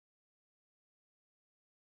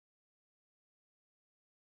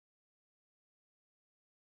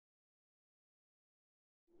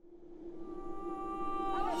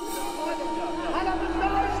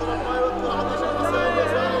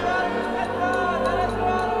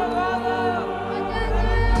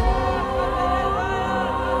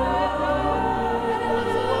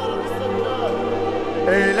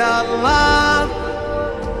إلى الله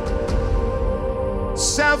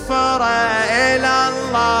سفره، إلى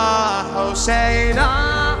الله حسينا،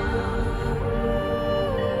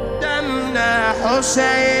 دمنا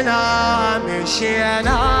حسينا،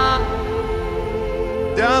 مشينا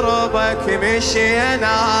دربك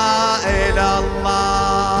مشينا. إلى الله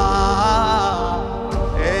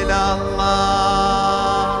إلى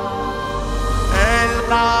الله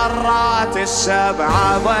القارات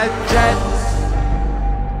السبعة ضجت،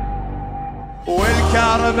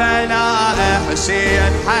 والكربلاء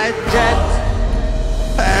حسين حجت.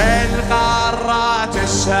 القارات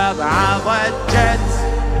السبعة ضجت،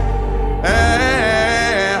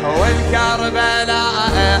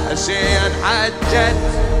 والكربلاء حسين حجت.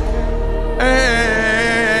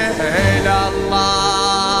 إلى الله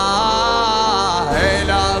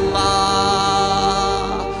إلى الله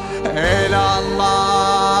إلى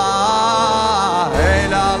الله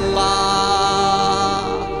إلى الله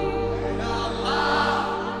إلى الله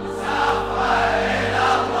سفره، إلى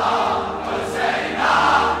الله حسينا،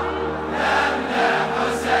 دمنا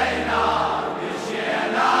حسينا،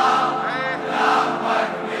 مشينا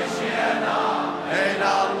دربك مشينا.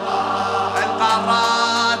 إلى الله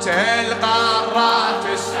القارات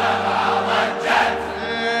السبعة ضجت،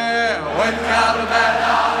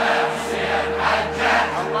 والكربلاء حسين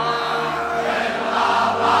حجت.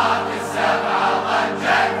 القارات السبعة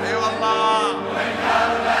ضجت، اي والله،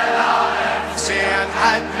 والكربلاء حسين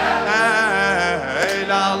حجت.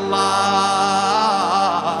 إلى الله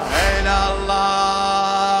إلى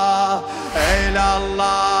الله إلى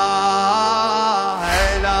الله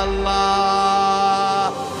إلى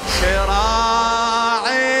الله شراع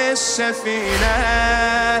السفينة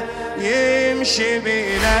يمشي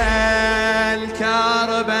بنا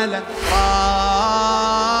الكربلاء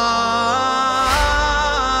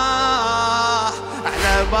راح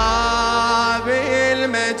على باب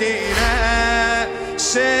المدينة،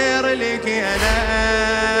 سير لقينا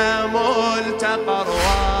ملتقى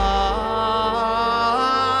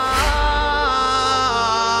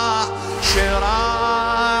أرواح.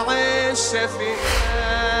 شراع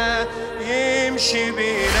السفينة يمشي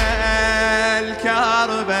بنا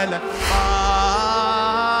الكربلاء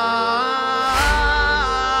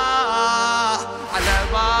على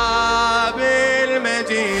باب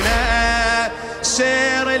المدينة،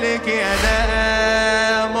 سير لقينا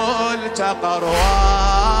ملتقى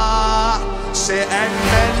أرواح.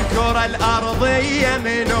 سألنا الكرة الارضية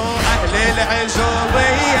منو اهل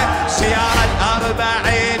العزوبية، سيارة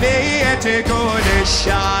الاربعينية تقول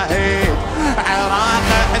الشاهد عراق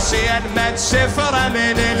حسين مد سفرة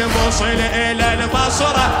من الموصل الى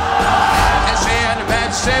البصرة. حسين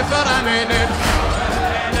مد سفرة من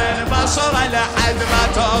البصرة لحد ما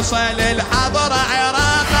توصل الحضرة.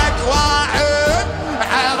 عراقك واحد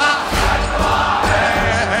عراقك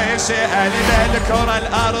واحد. سألنا الكرة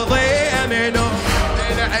الارضية منو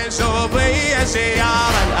العزوبية،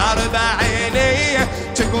 سيارة الاربعينية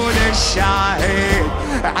تقول الشاهد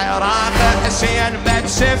عراق حسين مد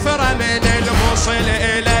سفرة من الموصل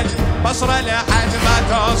الى البصرة لحد ما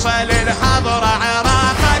توصل الحضرة.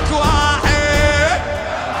 عراقك واحد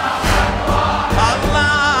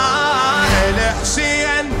الله.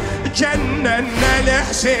 الحسين جننا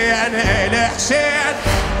الحسين، الحسين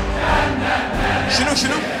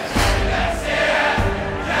شنو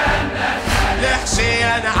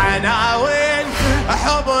الحسين عناوين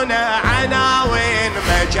حبنا، عناوين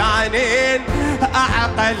مجانين،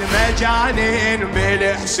 أعقل مجانين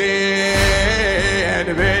بالحسين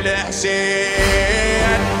بالحسين.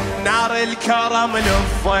 نار الكرم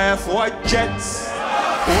للضيف وجت،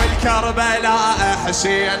 والكربلاء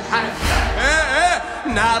حسين حج.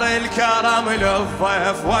 نار الكرم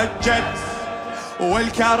للضيف وجت،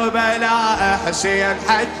 والكربلاء حسين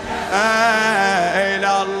حج.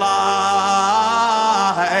 إلى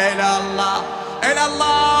الله إلى الله إلى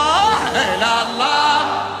الله إلى الله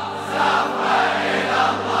سفره، إلى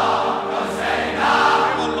الله حسينا،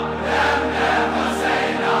 دمنا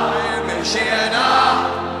حسينا، مشينا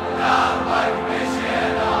دربك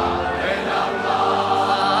مشينا. إلى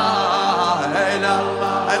الله إلى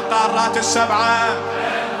الله القارات السبعة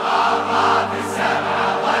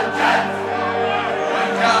ضجت،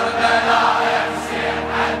 والكربلاء حسين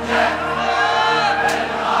حجت.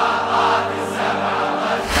 القارات السبعة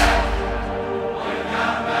ضجت،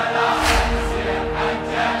 والكربلاء حسين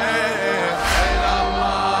حجت. إلى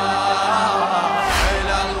الله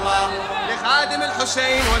إلى الله لخادم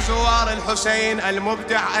الحسين الحسين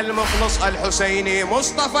المبدع المخلص الحسيني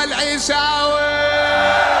مصطفى العيساوي.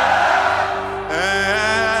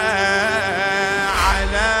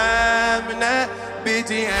 علمنا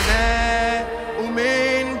بدينا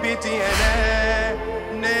ومن بدينا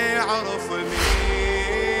نعرف مين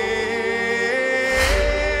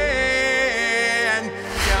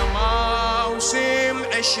يا موسم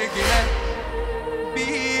عشقنا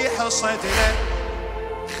بحصدنا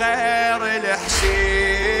خير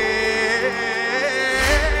الحسين.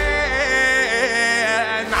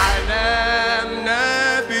 علمنا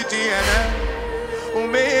بدينا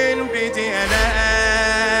ومن بدينا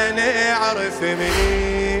نعرف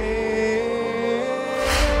منين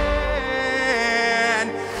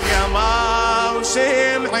يا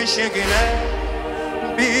موسم عشقنا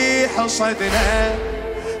بحصدنا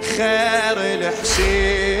خير الحسين.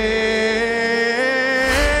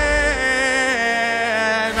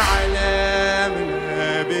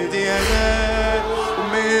 علمنا بدينا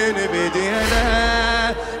ومن بدينا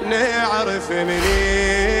نعرف منين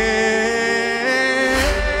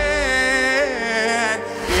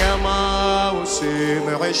يا موسم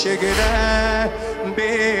عشقنا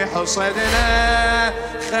بحصدنا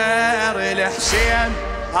خير الحسين.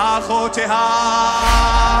 اخوتي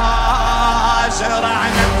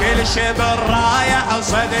زرعنا بكل شبر راية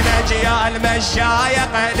حصدنا جيال مشاية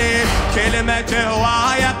قليل كلمة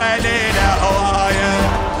هواية قليلة هواية.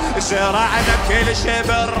 زرعنا بكل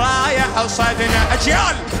شبر راية حصدنا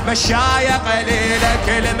اجيال مشاية قليلة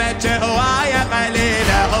كلمة هواية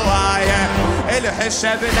قليلة هواية.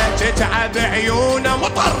 الحسبنا تتعب عيونا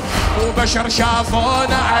مطر وبشر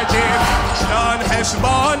شافونا عجيب شلون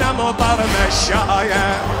حسبونا مطر مشاية.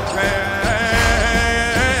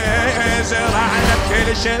 زرعنا بكل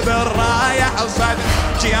شبر راية حصد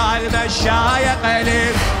جيال مشاية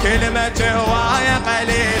قليل كلمة هواية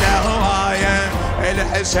قليلة هواية.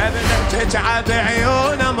 الحسبنا تتعب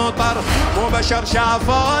عيونا مطر وبشر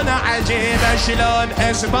شافونا عجيبة شلون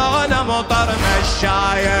حسبونا مطر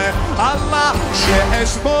مشاية. الله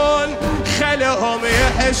شحسبون خلهم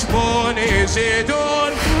يحسبون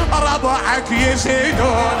يزيدون ربعك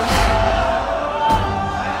يزيدون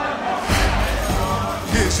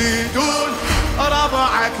يزيدون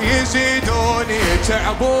ربعك يزيدون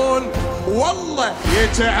يتعبون والله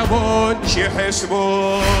يتعبون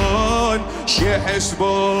شحسبون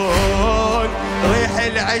شحسبون. ريح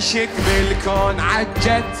العشق بالكون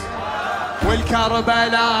عجت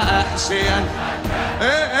والكربلاء حسين.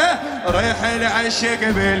 ريح العشق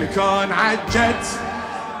بالكون عجت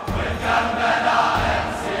والكربلاء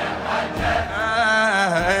حسين عجت.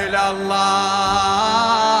 إلى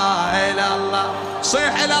الله إلى الله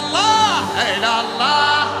صيح إلى الله إلى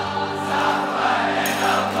الله سفرة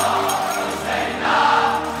إلى الله حسينا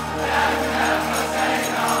لأجل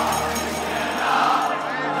حسينا مشينا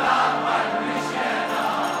الأفضل مشينا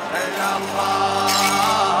إلى الله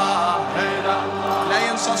إلى الله. لا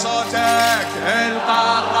ينسى صوتك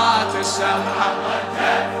القارات السبعة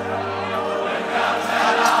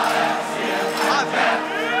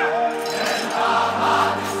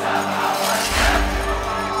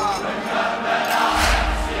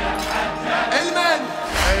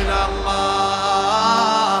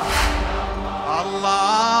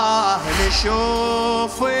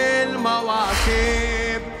شوف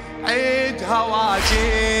المواكب عيدها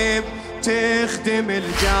واجب تخدم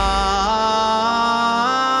الجاي.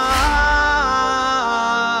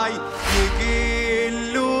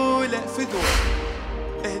 يقلوا له فدوة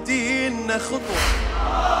اهدينا خطوة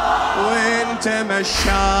وانت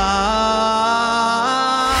مشاي.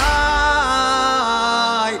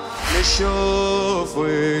 نشوف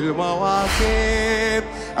المواكب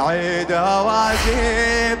عيدها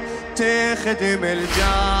واجب تخدم الجاي.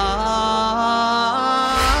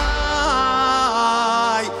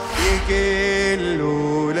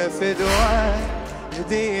 يقلوا لفدوة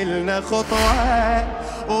هديلنا خطوة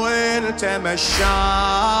وانت مشاي.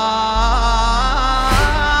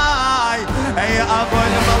 اي ابو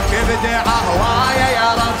الموكب دعا هوايا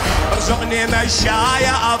يا رب ارزقني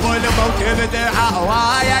مشاية. ابو الموكب دعا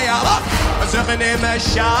هوايا يا رب ارزقني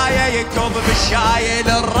مشاية. يكب بالشاي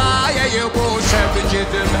للراية يبوسه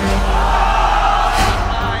بجدمه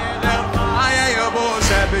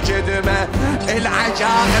بجدمه.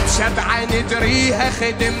 العجائب سبعة ندريها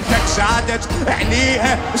خدمتك زادت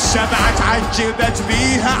عنيها السبعة تعجبت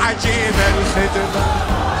بيها عجيبة الخدمة.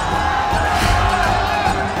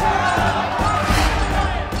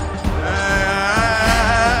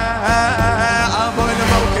 ابو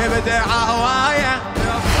الموكب دعا هواية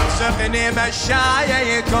ارزقني مشاية.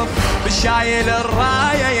 يكب بالشايل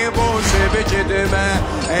الراية يبوس بجدمه.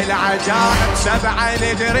 العجائب 7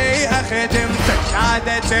 ندريها خدمته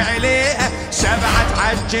شادت عليها 7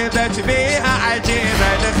 تعجبت بيها عجيبة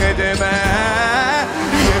الخدمة.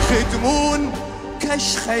 يخدمون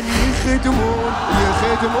كشخل يخدمون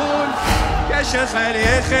كشخل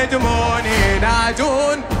يخدمون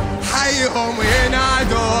ينادون حيهم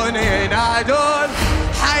ينادون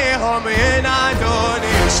حيهم ينادون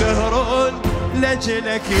يسهرون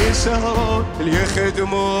لجلك يسهرون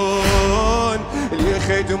يخدمون.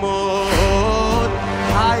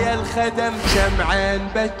 هاي الخدم جمعين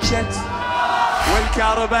بجت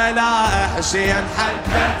والكربلاء حسين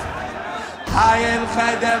حدت. هاي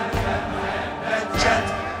الخدم بجت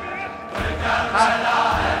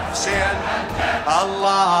والكربلاء حسين حدت.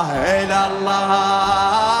 الله إلى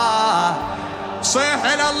الله صيح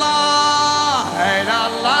إلى الله إلى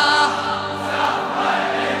الله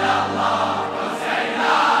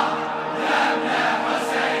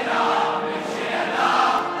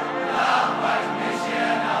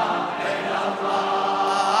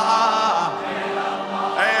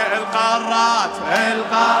القارات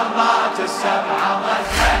 7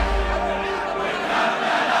 ضجت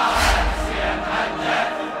والكربلاء حسين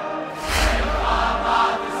حجت.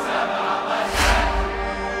 القارات 7 ضجت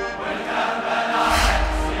والكربلاء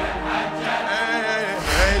حسين حجت.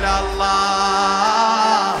 إلى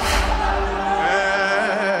الله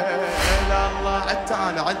إلى الله.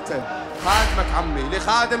 عدت خادمك عمي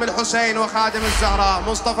لخادم الحسين وخادم الزهراء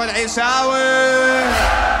مصطفى العيساوي.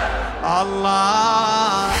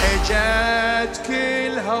 الله اجت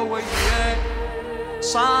كل هوية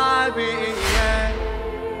صابئية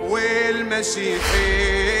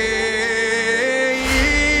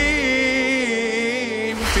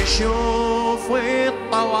والمسيحيين تشوف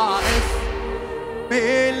الطوائف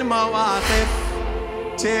بالمواقف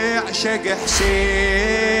تعشق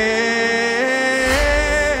حسين.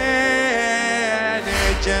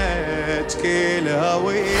 اجت كل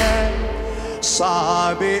هوية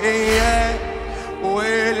صابئية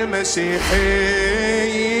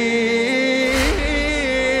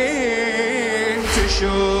والمسيحيين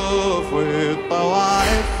تشوف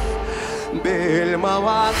الطوائف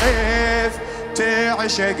بالمواقف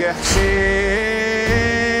تعشق حسين.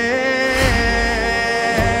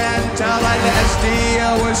 ترى الأزدية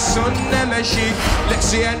والسنة مشي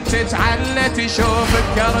الحسين تتعنى تشوف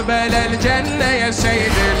بكربلاء الجنة يا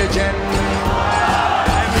سيد الجنة.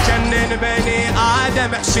 مجنن بني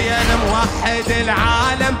آدم حسين موحد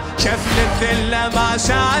العالم شفل الذلة ما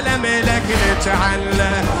سالم لك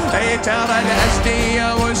نتعلى. اي ترى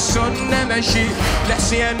الأزدية والسنة مشي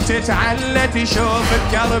الحسين تتعلى تشوف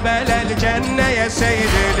بكربلاء الجنة يا سيد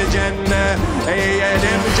الجنة. اي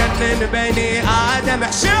مجنن بني آدم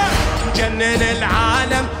حسين مجنن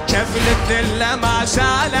العالم شفل الذلة ما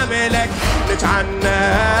سالم لك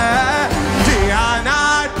نتعنى.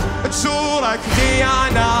 ديانات تزورك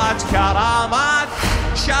ديانات كرامات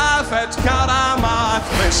شافت كرامات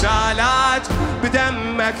رسالات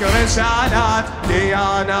بدمك رسالات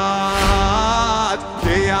ديانات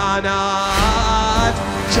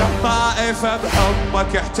كم طائفة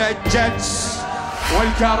بحبك احتجت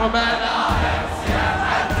والكربلاء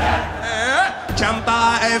كم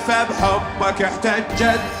طائفة بحبك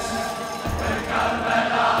احتجت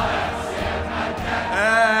والكربلاء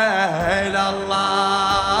إلى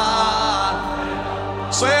الله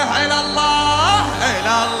صيح إلى الله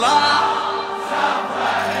إلى الله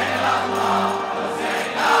سفره إلى الله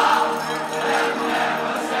حسينا لمنا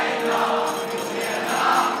حسينا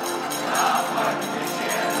مشينا نافك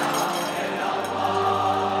مشينا إلى الله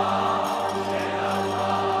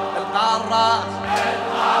القارات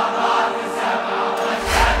 7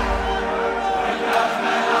 ضجت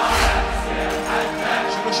والكربلاء حسين حجت.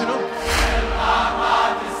 شنو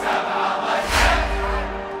القارات 7 ضجت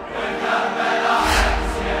والكربلاء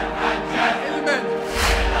حسين حجت.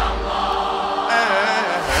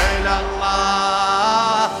 إلى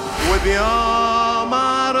الله وبيوم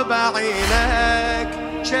 40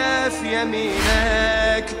 شاف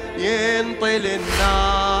يمينك ينطل الناس.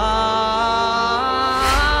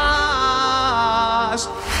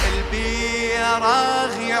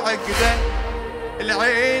 البيراغ يعقده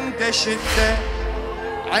العند شده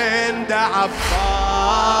عند عباس.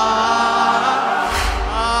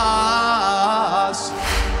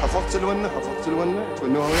 حفظت الونة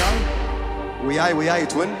تونوها وياي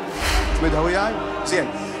تمدها وياي زين.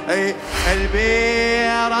 اي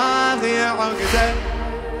البيراغ يعقده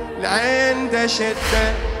العند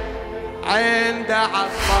شده عند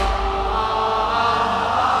عباس.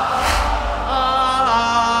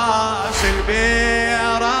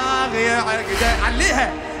 البيراغ يعقده عليها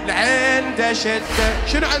عنده شدة.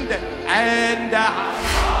 شنو عنده؟ عنده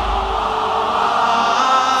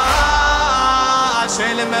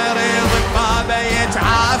المريض بابه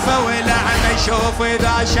يتعافى والأعمى يشوف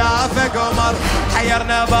إذا شافه قمر.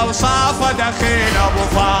 حيرنا بوصافه دخيل أبو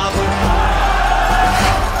فاضل.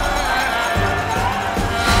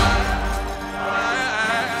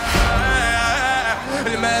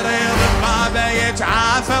 المريض بابه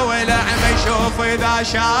يتعافى والأعمى يشوف إذا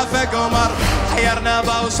شافه قمر. حيرنا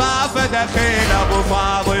بوصافه دخيل أبو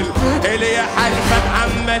فاضل. اللي يحلف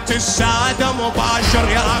بعمة السادة مباشر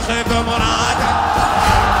ياخذ مراده.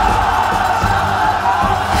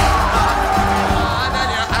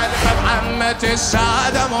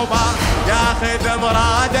 السادة مبارك ياخذ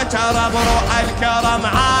مراده. ترى بروح الكرم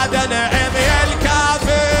عاد نعم يا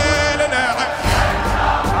الكافل نعم.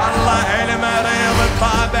 الله المريض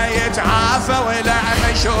بابه يتعافى والأعمى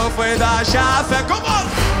يشوف إذا شافه قمر.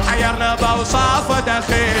 حيرنا بوصافه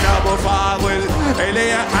دخيل أبو فاضل. اللي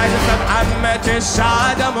يحلف بعمة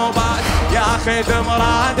السادة مبارك ياخذ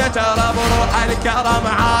مراده. ترى بروح الكرم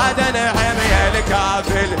عاد نعم يا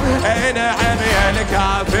الكافل نعم يا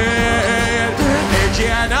الكافل.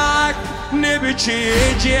 جيناك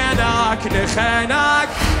نبكي جيناك نخناك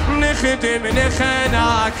نخدم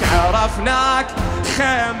نخناك عرفناك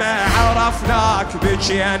خيمة عرفناك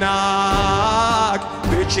بجيناك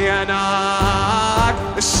بجيناك.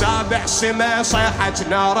 السابع سما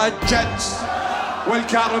صيحتنا رجت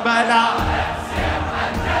والكربلاء.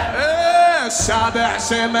 السابع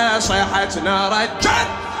سما صيحتنا رجت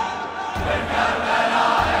والكربلاء.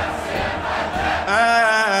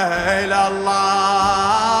 إلى الله